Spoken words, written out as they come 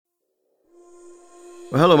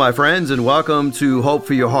Well, hello, my friends, and welcome to Hope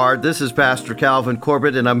for Your Heart. This is Pastor Calvin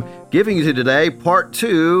Corbett, and I'm giving you today part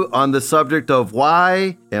 2 on the subject of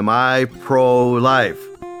why am I pro-life?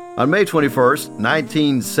 On May 21st,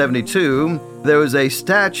 1972, there was a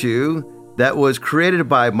statue that was created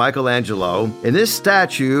by Michelangelo, and this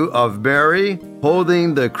statue of Mary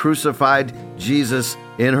holding the crucified Jesus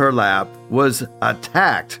in her lap was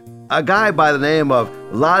attacked. A guy by the name of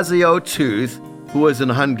Laszlo Tooth, who was an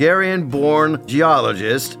Hungarian-born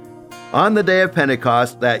geologist, on the day of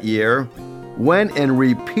Pentecost that year, went and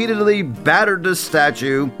repeatedly battered the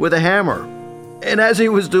statue with a hammer. And as he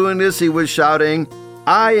was doing this, he was shouting,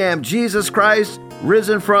 "I am Jesus Christ,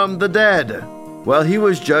 risen from the dead." Well, he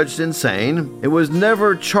was judged insane and was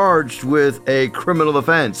never charged with a criminal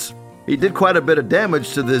offense. He did quite a bit of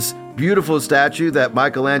damage to this beautiful statue that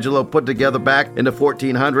Michelangelo put together back in the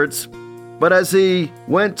 1400s. But as he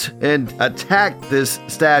went and attacked this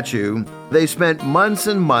statue, they spent months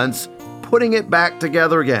and months putting it back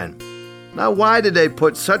together again. Now, why did they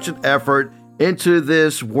put such an effort into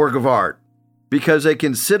this work of art? Because they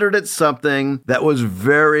considered it something that was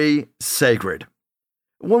very sacred.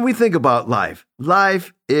 When we think about life,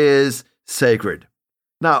 life is sacred.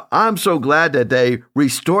 Now, I'm so glad that they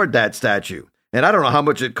restored that statue. And I don't know how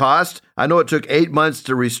much it cost. I know it took 8 months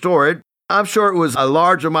to restore it. I'm sure it was a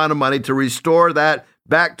large amount of money to restore that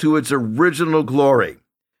back to its original glory.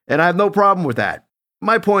 And I have no problem with that.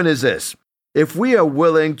 My point is this. If we are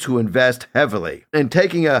willing to invest heavily in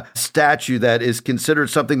taking a statue that is considered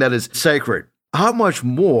something that is sacred, how much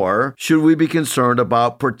more should we be concerned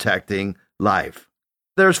about protecting life?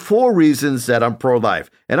 There's 4 reasons that I'm pro-life.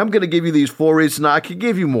 And I'm going to give you these 4 reasons. I could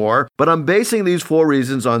give you more, but I'm basing these 4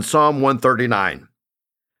 reasons on Psalm 139.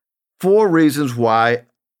 4 reasons why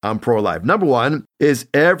I'm pro-life. Number 1 is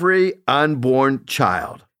every unborn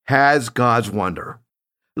child has God's wonder.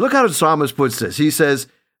 Look how the psalmist puts this. He says,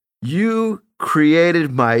 "You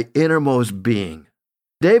created my innermost being."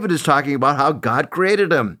 David is talking about how God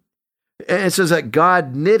created him. And it says that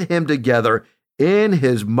God knit him together in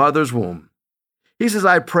his mother's womb. He says,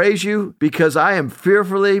 "I praise you because I am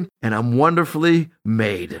fearfully and I'm wonderfully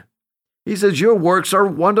made." He says, "Your works are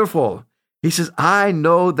wonderful." He says, "I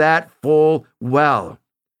know that full well."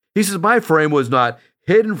 He says, "My frame was not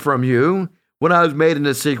hidden from you when I was made in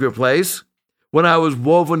a secret place, when I was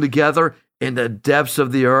woven together in the depths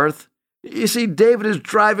of the earth." You see, David is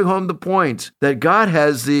driving home the point that God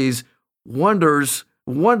has these wonders,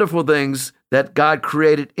 wonderful things that God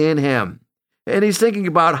created in him. And he's thinking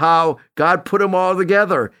about how God put them all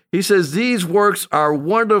together. He says, these works are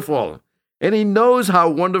wonderful. And he knows how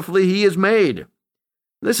wonderfully he is made.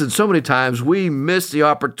 Listen, so many times we miss the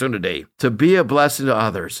opportunity to be a blessing to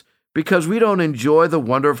others because we don't enjoy the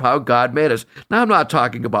wonder of how God made us. Now, I'm not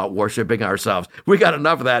talking about worshiping ourselves. We got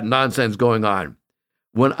enough of that nonsense going on.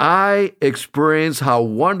 When I experience how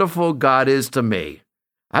wonderful God is to me,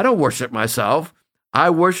 I don't worship myself.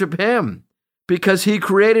 I worship him because he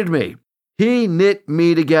created me. He knit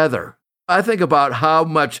me together. I think about how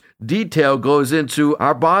much detail goes into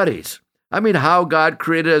our bodies. I mean, how God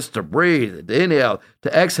created us to breathe, to inhale,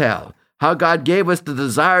 to exhale. How God gave us the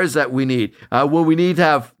desires that we need. When we need to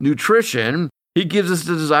have nutrition, he gives us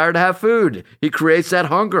the desire to have food. He creates that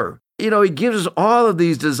hunger. He gives us all of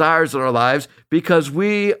these desires in our lives because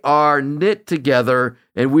we are knit together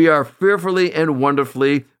and we are fearfully and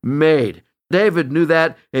wonderfully made. David knew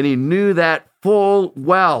that, and he knew that full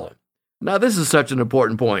well. Now, this is such an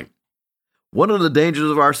important point. One of the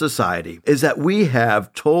dangers of our society is that we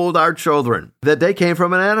have told our children that they came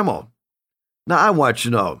from an animal. Now, I want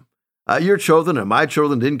you to know, your children and my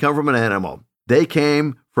children didn't come from an animal. They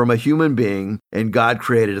came from a human being, and God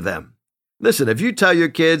created them. Listen, if you tell your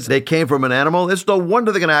kids they came from an animal, it's no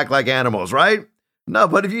wonder they're going to act like animals, right? No,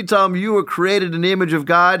 but if you tell them you were created in the image of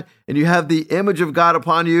God, and you have the image of God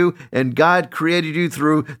upon you, and God created you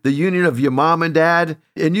through the union of your mom and dad,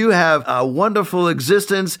 and you have a wonderful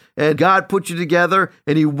existence, and God put you together,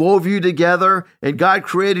 and he wove you together, and God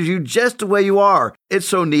created you just the way you are. It's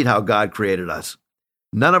so neat how God created us.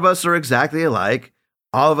 None of us are exactly alike.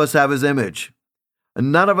 All of us have his image.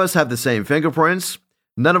 None of us have the same fingerprints.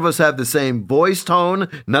 None of us have the same voice tone.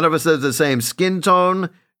 None of us have the same skin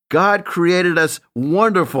tone. God created us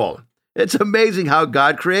wonderful. It's amazing how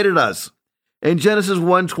God created us. In Genesis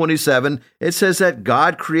 1:27, it says that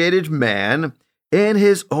God created man in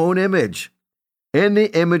his own image. In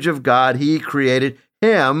the image of God, he created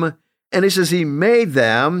him. And he says he made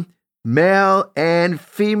them male and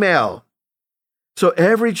female. So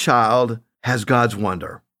every child has God's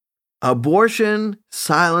wonder. Abortion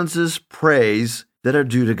silences praise that are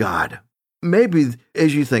due to God. Maybe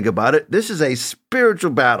as you think about it, this is a spiritual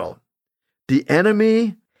battle. The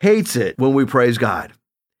enemy hates it when we praise God.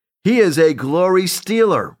 He is a glory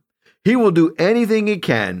stealer. He will do anything he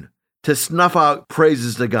can to snuff out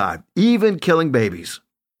praises to God, even killing babies.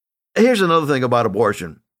 Here's another thing about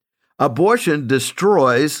abortion. Abortion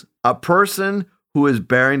destroys a person who is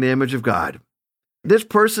bearing the image of God. This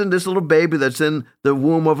person, this little baby that's in the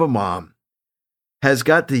womb of a mom, has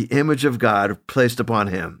got the image of God placed upon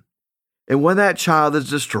him. And when that child is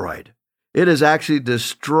destroyed, it is actually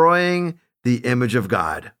destroying the image of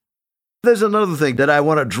God. There's another thing that I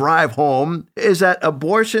want to drive home is that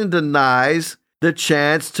abortion denies the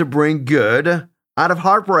chance to bring good out of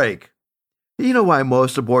heartbreak. You know why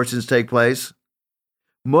most abortions take place?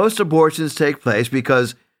 Most abortions take place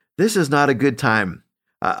because this is not a good time.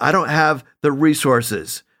 I don't have the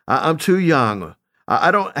resources. I'm too young. I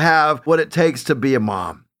don't have what it takes to be a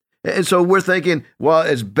mom. And so we're thinking, well,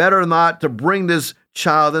 it's better not to bring this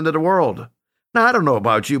child into the world. Now, I don't know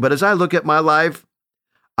about you, but as I look at my life,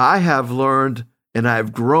 I have learned and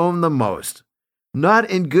I've grown the most, not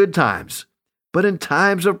in good times, but in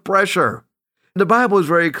times of pressure. The Bible is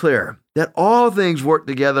very clear that all things work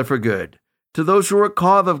together for good to those who are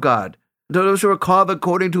called of God, to those who are called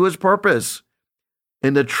according to his purpose.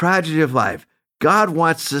 In the tragedy of life, God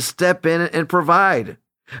wants to step in and provide.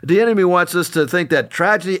 The enemy wants us to think that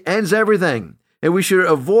tragedy ends everything, and we should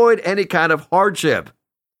avoid any kind of hardship.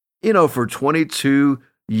 You know, for 22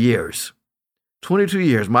 years,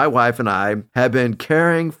 my wife and I have been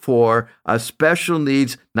caring for a special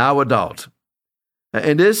needs now adult.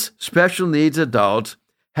 And this special needs adult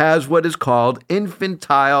has what is called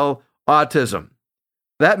infantile autism.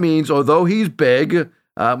 That means, although he's big,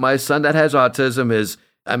 my son that has autism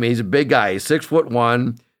he's a big guy. He's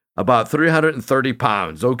 6'1", about 330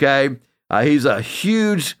 pounds, okay? He's a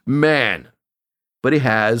huge man, but he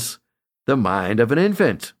has the mind of an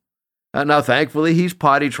infant. Now, thankfully, he's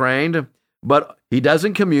potty trained, but he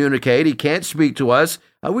doesn't communicate. He can't speak to us.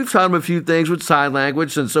 We've taught him a few things with sign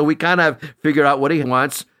language, and so we kind of figure out what he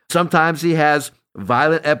wants. Sometimes he has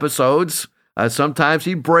violent episodes. Sometimes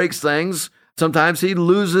he breaks things. Sometimes he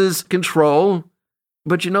loses control.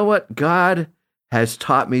 But you know what? God has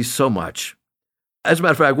taught me so much. As a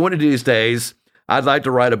matter of fact, one of these days, I'd like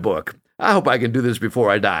to write a book. I hope I can do this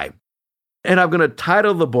before I die. And I'm going to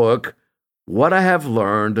title the book, What I Have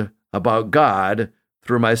Learned About God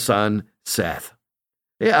Through My Son, Seth.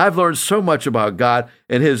 Yeah, I've learned so much about God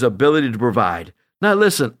and his ability to provide. Now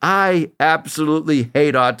listen, I absolutely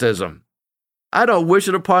hate autism. I don't wish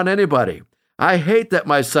it upon anybody. I hate that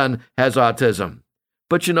my son has autism.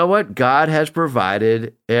 But you know what? God has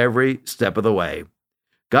provided every step of the way.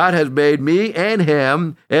 God has made me and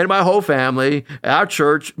him and my whole family, our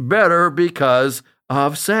church, better because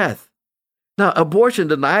of Seth. Now, abortion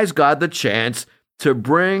denies God the chance to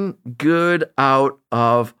bring good out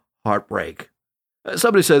of heartbreak.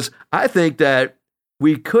 Somebody says, I think that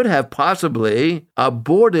we could have possibly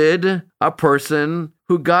aborted a person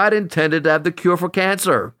who God intended to have the cure for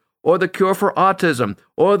cancer, or the cure for autism,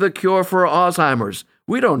 or the cure for Alzheimer's.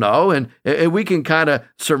 We don't know, and we can kind of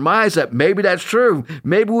surmise that maybe that's true.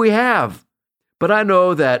 Maybe we have. But I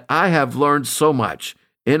know that I have learned so much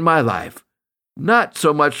in my life, not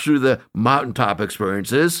so much through the mountaintop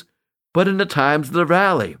experiences, but in the times of the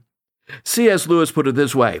valley. C.S. Lewis put it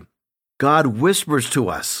this way: God whispers to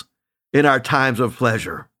us in our times of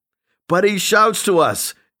pleasure, but he shouts to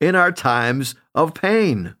us in our times of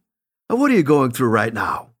pain. Now, what are you going through right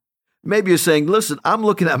now? Maybe you're saying, listen, I'm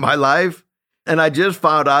looking at my life, and I just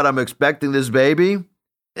found out I'm expecting this baby,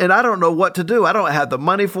 and I don't know what to do. I don't have the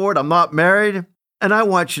money for it. I'm not married. And I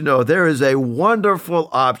want you to know there is a wonderful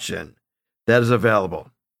option that is available,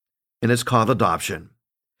 and it's called adoption.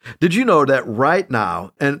 Did you know that right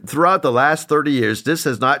now, and throughout the last 30 years, this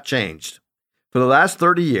has not changed? For the last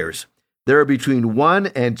 30 years, there are between 1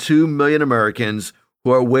 and 2 million Americans who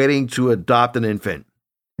are waiting to adopt an infant.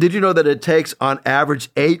 Did you know that it takes on average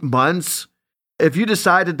 8 months? If you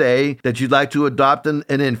decide today that you'd like to adopt an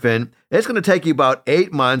infant, it's going to take you about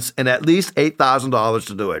 8 months and at least $8,000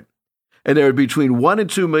 to do it. And there are between 1 and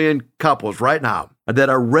 2 million couples right now that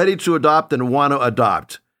are ready to adopt and want to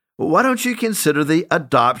adopt. Well, why don't you consider the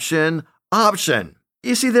adoption option?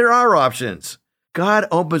 You see, there are options. God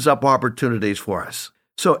opens up opportunities for us.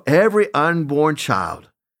 So every unborn child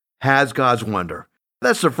has God's wonder.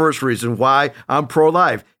 That's the first reason why I'm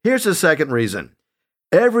pro-life. Here's the second reason.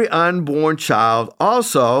 Every unborn child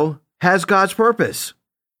also has God's purpose.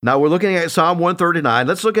 Now we're looking at Psalm 139.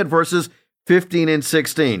 Let's look at verses 15 and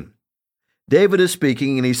 16. David is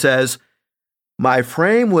speaking and he says, "My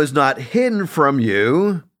frame was not hidden from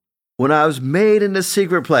you when I was made in the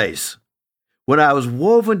secret place, when I was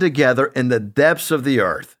woven together in the depths of the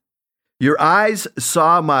earth. Your eyes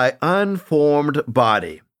saw my unformed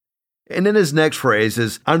body. And then his next phrase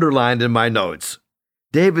is underlined in my notes.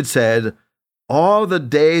 David said, all the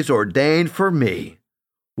days ordained for me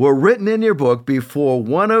were written in your book before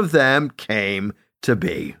one of them came to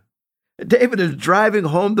be. David is driving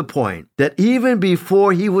home the point that even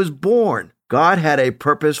before he was born, God had a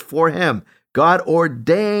purpose for him. God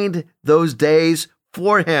ordained those days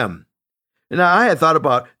for him. Now, I had thought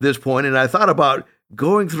about this point, and I thought about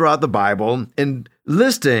going throughout the Bible and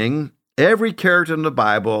listing every character in the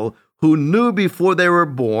Bible who knew before they were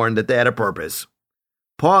born that they had a purpose.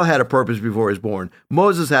 Paul had a purpose before he was born.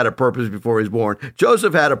 Moses had a purpose before he was born.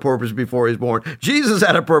 Joseph had a purpose before he was born. Jesus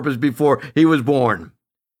had a purpose before he was born.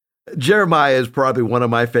 Jeremiah is probably one of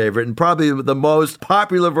my favorite and probably the most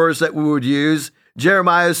popular verse that we would use.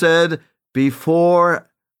 Jeremiah said, before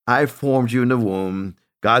I formed you in the womb,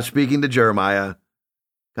 God speaking to Jeremiah,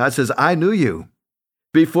 God says, I knew you.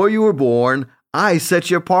 Before you were born, I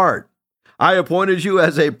set you apart. I appointed you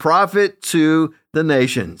as a prophet to the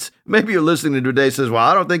nations. Maybe you're listening today and says, well,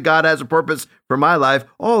 I don't think God has a purpose for my life.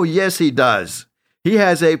 Oh, yes, he does. He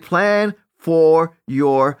has a plan for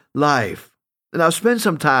your life. Now, spend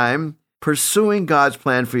some time pursuing God's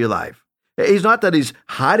plan for your life. It's not that he's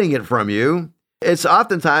hiding it from you. It's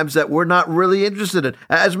oftentimes that we're not really interested in.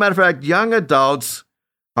 As a matter of fact, young adults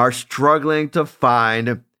are struggling to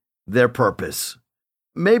find their purpose.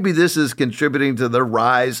 Maybe this is contributing to the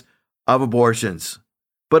rise of abortions.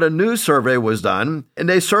 But a new survey was done, and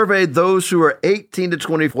they surveyed those who are 18 to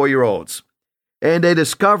 24-year-olds. And they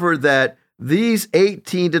discovered that these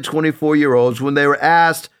 18 to 24-year-olds, when they were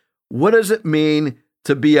asked, what does it mean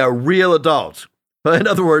to be a real adult? In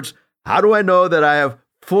other words, how do I know that I have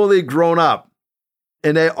fully grown up?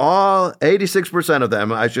 And they all, 86% of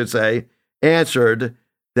them, I should say, answered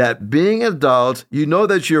that being an adult, you know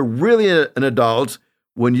that you're really an adult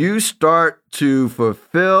when you start to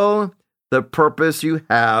fulfill the purpose you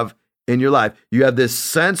have in your life. You have this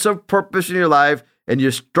sense of purpose in your life, and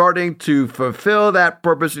you're starting to fulfill that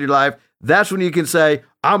purpose in your life. That's when you can say,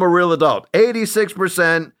 I'm a real adult.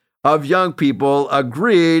 86% of young people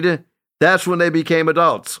agreed that's when they became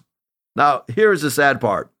adults. Now, here's the sad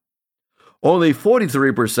part. Only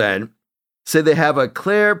 43% say they have a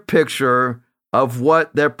clear picture of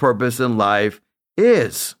what their purpose in life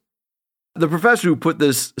is. The professor who put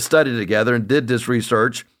this study together and did this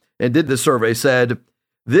research and did this survey said,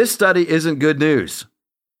 this study isn't good news.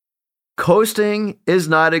 Coasting is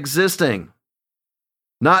not existing,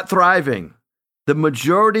 not thriving. The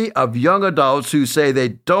majority of young adults who say they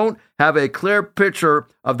don't have a clear picture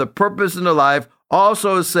of the purpose in their life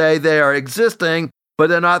also say they are existing, but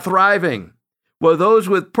they're not thriving. Well, those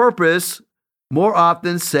with purpose more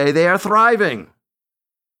often say they are thriving.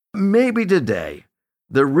 Maybe today,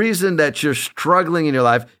 the reason that you're struggling in your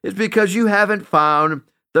life is because you haven't found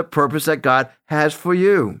the purpose that God has for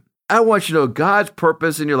you. I want you to know God's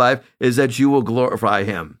purpose in your life is that you will glorify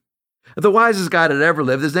him. The wisest guy that ever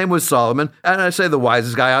lived, his name was Solomon, and I say the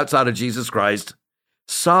wisest guy outside of Jesus Christ.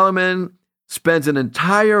 Solomon spends an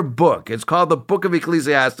entire book. It's called the Book of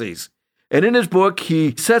Ecclesiastes. And in his book,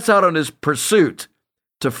 he sets out on his pursuit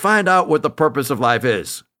to find out what the purpose of life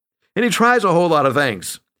is. And he tries a whole lot of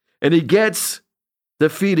things. And he gets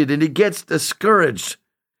defeated and he gets discouraged.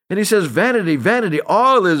 And he says, vanity, vanity,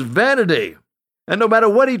 all is vanity. And no matter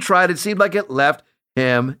what he tried, it seemed like it left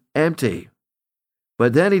him empty.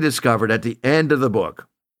 But then he discovered at the end of the book,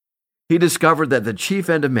 he discovered that the chief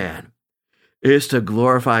end of man is to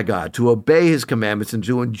glorify God, to obey his commandments, and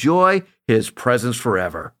to enjoy his presence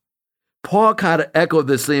forever. Paul kind of echoed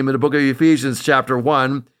this theme in the book of Ephesians chapter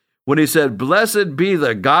 1 when he said, blessed be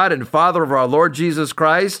the God and Father of our Lord Jesus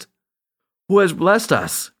Christ, who has blessed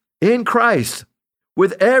us in Christ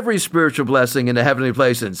with every spiritual blessing in the heavenly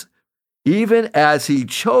places, even as he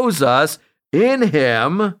chose us in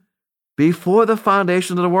him before the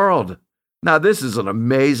foundation of the world. Now, this is an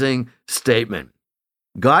amazing statement.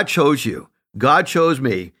 God chose you. God chose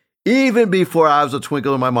me even before I was a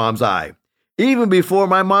twinkle in my mom's eye, even before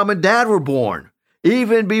my mom and dad were born,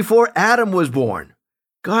 even before Adam was born.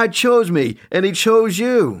 God chose me, and he chose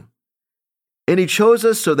you. And he chose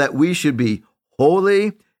us so that we should be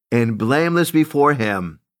holy and blameless before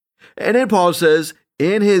him. And then Paul says,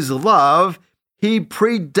 in his love, he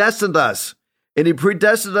predestined us. And he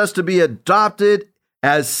predestined us to be adopted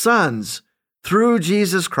as sons through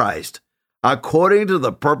Jesus Christ, according to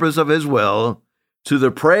the purpose of his will, to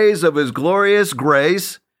the praise of his glorious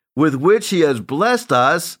grace, with which he has blessed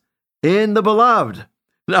us in the beloved.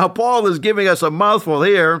 Now, Paul is giving us a mouthful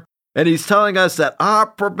here, and he's telling us that our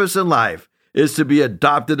purpose in life is to be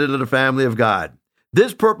adopted into the family of God.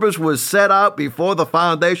 This purpose was set out before the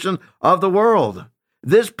foundation of the world.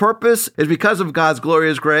 This purpose is because of God's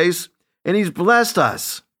glorious grace, and He's blessed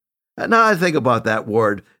us. And now I think about that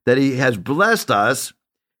word, that He has blessed us,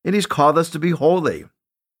 and He's called us to be holy.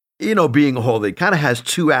 You know, being holy kind of has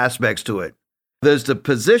two aspects to it. There's the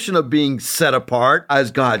position of being set apart as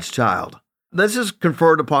God's child. This is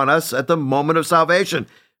conferred upon us at the moment of salvation.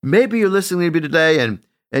 Maybe you're listening to me today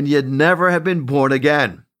and you'd never have been born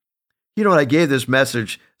again. You know, I gave this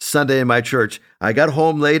message Sunday in my church. I got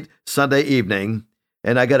home late Sunday evening,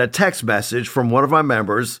 and I got a text message from one of my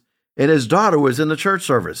members, and his daughter was in the church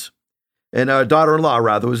service. And our daughter-in-law,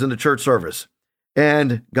 rather, was in the church service.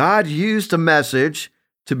 And God used a message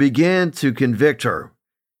to begin to convict her.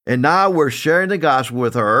 And now we're sharing the gospel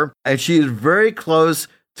with her, and she is very close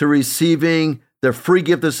to receiving the free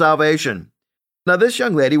gift of salvation. Now, this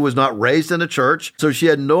young lady was not raised in a church, so she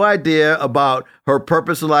had no idea about her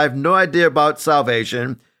purpose in life, no idea about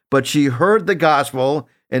salvation, but she heard the gospel,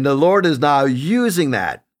 and the Lord is now using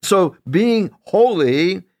that. So being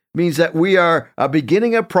holy means that we are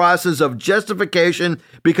beginning a process of justification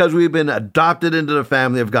because we've been adopted into the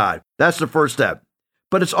family of God. That's the first step.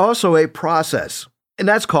 But it's also a process, and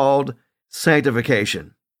that's called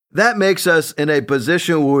sanctification. That makes us in a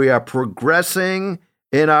position where we are progressing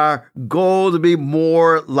in our goal to be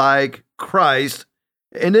more like Christ,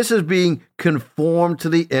 and this is being conformed to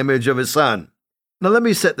the image of His Son. Now, let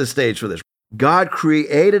me set the stage for this. God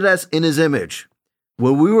created us in His image.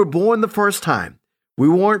 When we were born the first time, we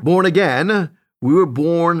weren't born again. We were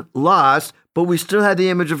born lost, but we still had the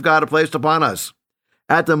image of God placed upon us.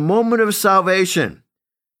 At the moment of salvation,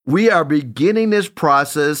 we are beginning this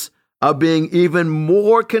process of being even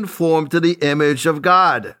more conformed to the image of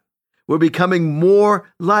God. We're becoming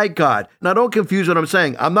more like God. Now, don't confuse what I'm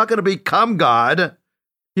saying. I'm not going to become God.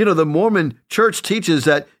 You know, the Mormon church teaches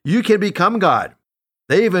that you can become God.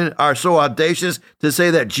 They even are so audacious to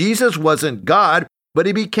say that Jesus wasn't God, but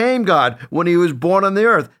He became God when He was born on the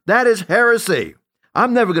earth. That is heresy.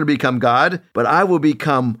 I'm never going to become God, but I will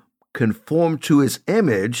become conformed to His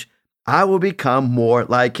image. I will become more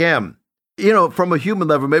like Him. You know, from a human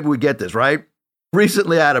level, maybe we get this, right?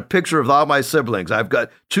 Recently, I had a picture of all my siblings. I've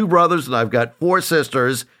got 2 brothers and I've got 4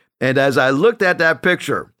 sisters. And as I looked at that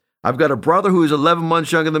picture, I've got a brother who's 11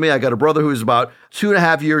 months younger than me. I got a brother who's about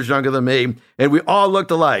 2.5 years younger than me. And we all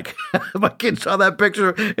looked alike. My kid saw that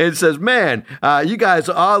picture and says, man, you guys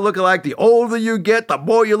all look alike. The older you get, the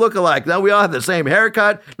more you look alike. Now we all have the same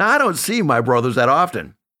haircut. Now, I don't see my brothers that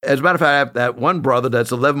often. As a matter of fact, I have that one brother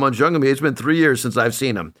that's 11 months younger than me. It's been 3 years since I've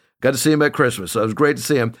seen him. Got to see him at Christmas, so it was great to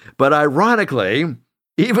see him. But ironically,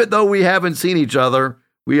 even though we haven't seen each other,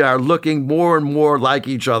 we are looking more and more like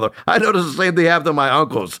each other. I noticed the same thing happened to my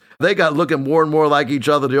uncles. They got looking more and more like each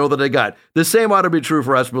other the older they got. The same ought to be true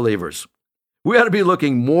for us believers. We ought to be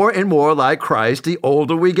looking more and more like Christ the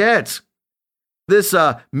older we get. This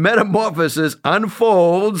metamorphosis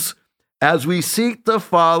unfolds as we seek to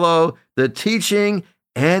follow the teaching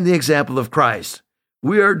and the example of Christ.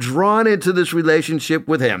 We are drawn into this relationship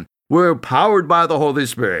with Him. We're empowered by the Holy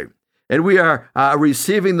Spirit, and we are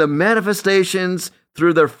receiving the manifestations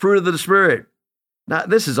through the fruit of the Spirit. Now,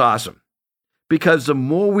 this is awesome, because the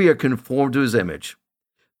more we are conformed to His image,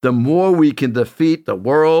 the more we can defeat the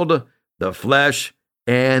world, the flesh,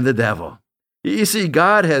 and the devil. You see,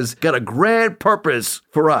 God has got a grand purpose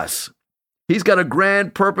for us. He's got a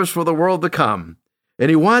grand purpose for the world to come, and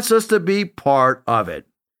He wants us to be part of it.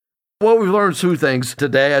 Well, we've learned 2 things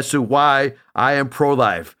today as to why I am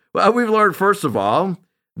pro-life. Well, we've learned, first of all,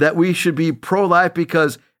 that we should be pro-life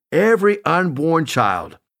because every unborn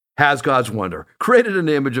child has God's wonder, created in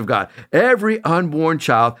the image of God. Every unborn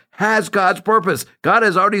child has God's purpose. God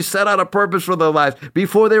has already set out a purpose for their lives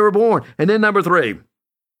before they were born. And then number 3,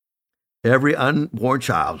 every unborn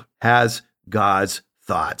child has God's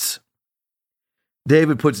thoughts.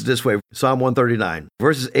 David puts it this way, Psalm 139,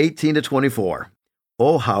 verses 18 to 24.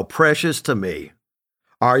 Oh, how precious to me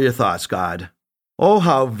are your thoughts, God. Oh,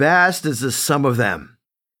 how vast is the sum of them.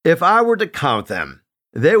 If I were to count them,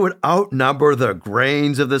 they would outnumber the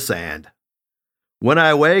grains of the sand. When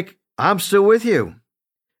I wake, I'm still with you.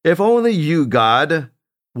 If only you, God,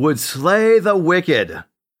 would slay the wicked.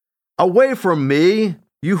 Away from me,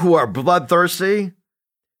 you who are bloodthirsty.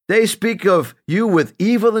 They speak of you with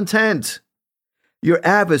evil intent. Your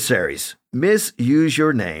adversaries misuse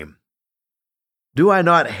your name. Do I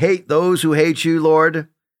not hate those who hate you, Lord,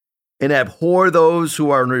 and abhor those who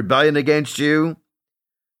are in rebellion against you?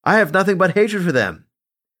 I have nothing but hatred for them.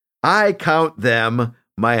 I count them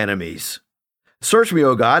my enemies. Search me,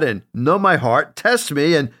 O God, and know my heart. Test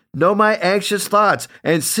me and know my anxious thoughts,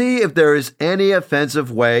 and see if there is any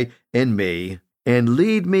offensive way in me, and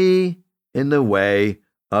lead me in the way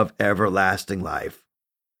of everlasting life.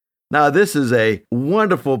 Now, this is a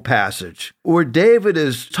wonderful passage where David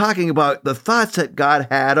is talking about the thoughts that God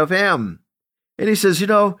had of him. And he says,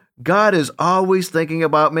 God is always thinking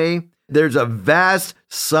about me. There's a vast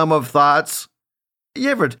sum of thoughts.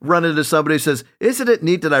 You ever run into somebody who says, isn't it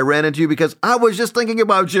neat that I ran into you because I was just thinking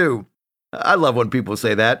about you? I love when people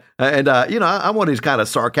say that. And I'm one of these kind of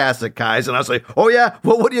sarcastic guys, and I say, oh yeah,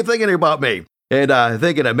 well, what are you thinking about me? And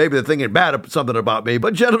thinking that maybe they're thinking something about me.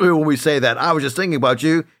 But generally when we say that, I was just thinking about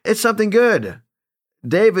you, it's something good.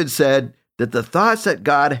 David said that the thoughts that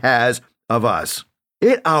God has of us,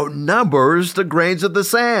 it outnumbers the grains of the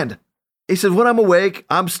sand. He said, when I'm awake,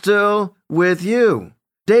 I'm still with you.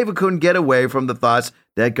 David couldn't get away from the thoughts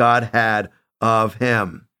that God had of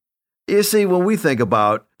him. You see, when we think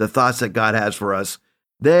about the thoughts that God has for us,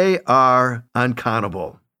 they are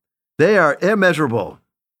uncountable. They are immeasurable.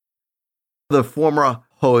 The former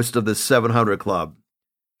host of the 700 Club,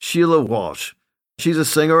 Sheila Walsh, she's a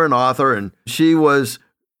singer and author, and she was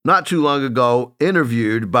not too long ago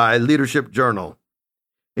interviewed by Leadership Journal.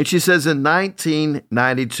 And she says, in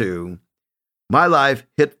 1992, my life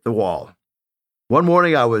hit the wall. One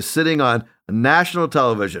morning I was sitting on national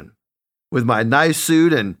television with my nice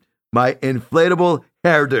suit and my inflatable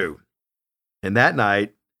hairdo. And that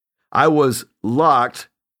night, I was locked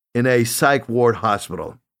in a psych ward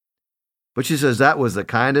hospital. But she says that was the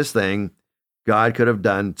kindest thing God could have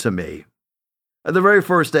done to me. The very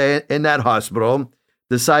first day in that hospital,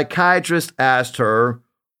 the psychiatrist asked her,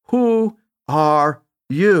 "Who are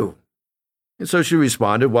you?" And so she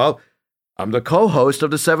responded, "Well, I'm the co-host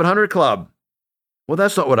of the 700 Club." "Well,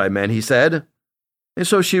 that's not what I meant," he said. And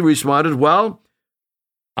so she responded, "Well,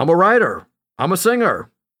 I'm a writer. I'm a singer."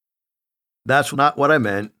 "That's not what I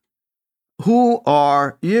meant. Who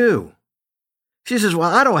are you?" She says, "Well,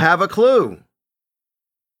 I don't have a clue."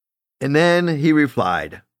 And then he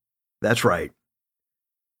replied, "That's right.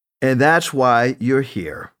 And that's why you're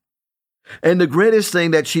here." And the greatest thing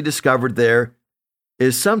that she discovered there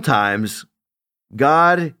is sometimes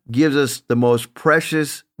God gives us the most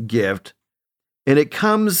precious gift, and it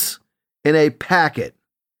comes in a packet.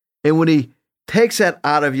 And when he takes that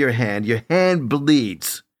out of your hand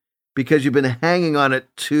bleeds because you've been hanging on it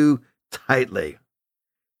too tightly.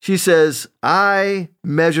 She says, "I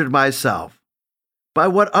measured myself by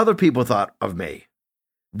what other people thought of me.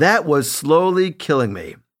 That was slowly killing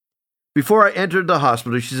me. Before I entered the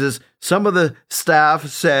hospital," she says, "some of the staff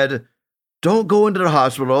said, 'Don't go into the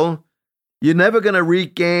hospital. You're never going to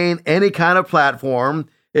regain any kind of platform.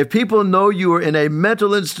 If people know you are in a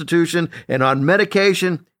mental institution and on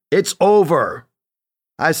medication, it's over.'"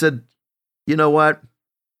 I said, "You know what?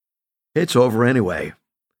 It's over anyway.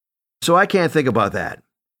 So I can't think about that.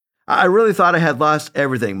 I really thought I had lost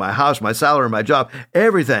everything, my house, my salary, my job,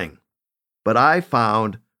 everything. But I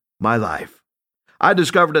found my life. I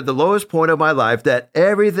discovered at the lowest point of my life that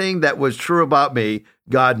everything that was true about me,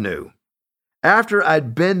 God knew. After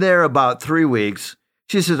I'd been there about 3 weeks,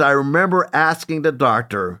 she says, I remember asking the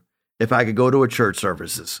doctor if I could go to a church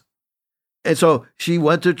services. And so she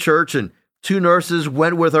went to church, and 2 nurses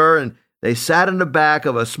went with her, and they sat in the back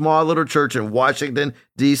of a small little church in Washington,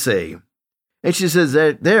 D.C. And she says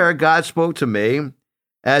that there God spoke to me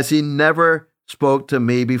as he never spoke to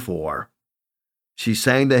me before. She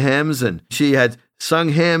sang the hymns, and she had sung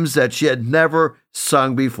hymns that she had never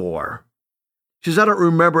sung before. She says, I don't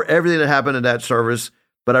remember everything that happened in that service,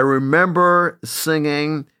 but I remember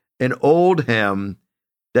singing an old hymn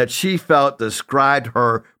that she felt described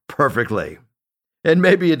her perfectly. And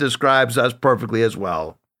maybe it describes us perfectly as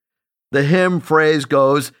well. The hymn phrase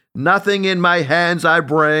goes, "Nothing in my hands I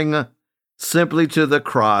bring, simply to the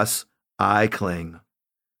cross I cling."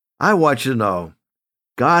 I want you to know,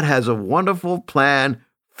 God has a wonderful plan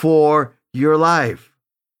for your life.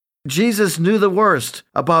 Jesus knew the worst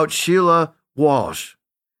about Sheila Walsh,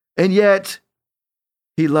 and yet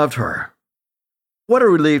he loved her. What a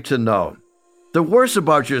relief to know the worst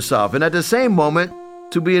about yourself, and at the same moment,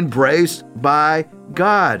 to be embraced by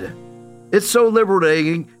God. It's so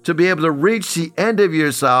liberating to be able to reach the end of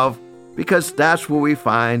yourself, because that's where we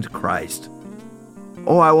find Christ.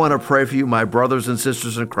 Oh, I want to pray for you, my brothers and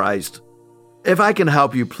sisters in Christ. If I can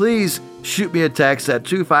help you, please shoot me a text at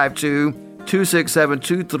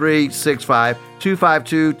 252-267-2365,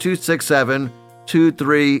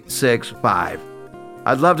 252-267-2365.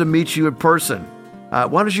 I'd love to meet you in person. Why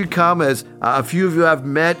don't you come, as a few of you I've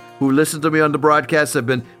met who listen to me on the broadcast have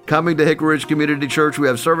been coming to Hickory Ridge Community Church. We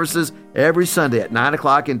have services every Sunday at 9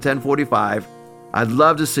 o'clock and 10:45. I'd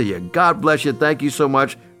love to see you. God bless you. Thank you so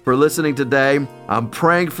much for listening today. I'm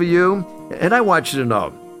praying for you, and I want you to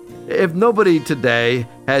know If nobody today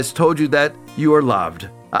has told you that you are loved,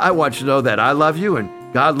 I want you to know that I love you and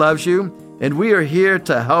God loves you, and we are here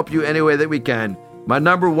to help you any way that we can. My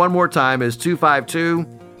number, one more time, is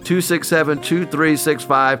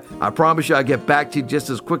 252-267-2365. I promise you I'll get back to you just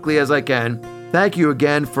as quickly as I can. Thank you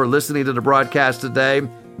again for listening to the broadcast today.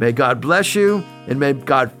 May God bless you, and may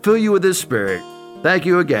God fill you with His Spirit. Thank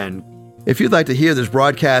you again. If you'd like to hear this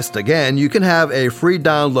broadcast again, you can have a free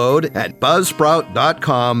download at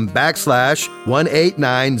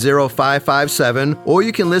buzzsprout.com/1890557, or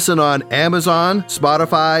you can listen on Amazon,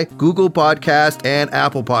 Spotify, Google Podcast, and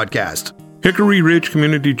Apple Podcast. Hickory Ridge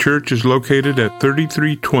Community Church is located at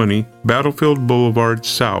 3320 Battlefield Boulevard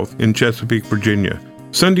South in Chesapeake, Virginia.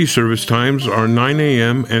 Sunday service times are 9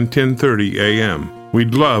 a.m. and 10:30 a.m.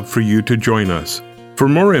 We'd love for you to join us. For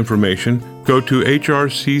more information, go to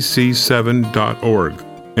hrcc7.org.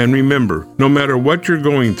 And remember, no matter what you're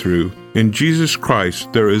going through, in Jesus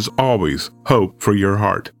Christ there is always hope for your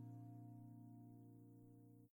heart.